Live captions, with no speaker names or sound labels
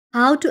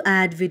How to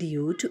add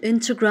video to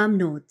Instagram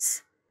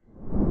Notes.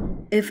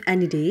 If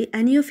any day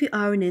any of you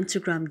are an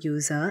Instagram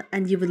user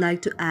and you would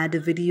like to add a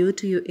video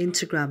to your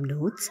Instagram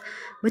Notes,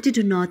 but you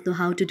do not know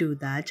how to do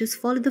that, just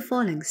follow the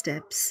following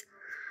steps.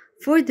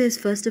 For this,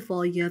 first of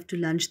all, you have to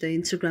launch the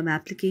Instagram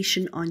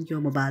application on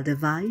your mobile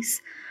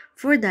device.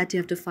 For that, you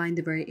have to find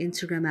the very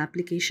Instagram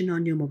application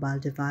on your mobile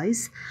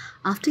device.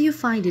 After you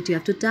find it, you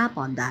have to tap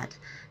on that.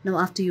 Now,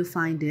 after you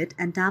find it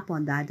and tap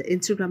on that, the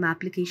Instagram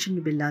application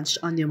will be launched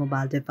on your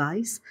mobile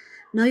device.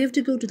 Now, you have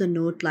to go to the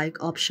note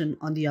like option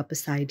on the upper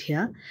side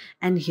here.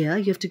 And here,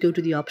 you have to go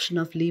to the option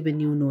of leave a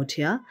new note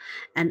here.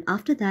 And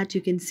after that,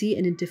 you can see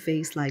an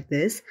interface like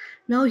this.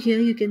 Now,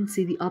 here you can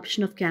see the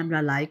option of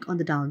camera like on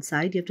the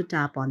downside. You have to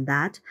tap on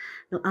that.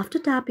 Now, after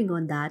tapping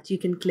on that, you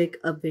can click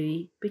a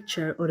very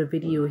picture or a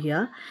video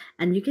here,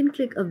 and you can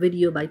click a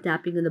video by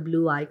tapping on the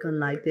blue icon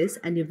like this,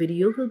 and your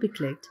video will be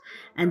clicked.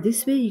 And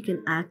this way, you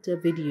can add a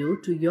video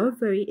to your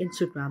very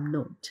Instagram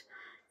note.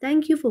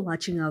 Thank you for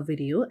watching our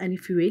video, and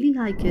if you really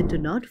like it, do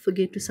not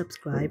forget to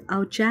subscribe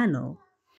our channel.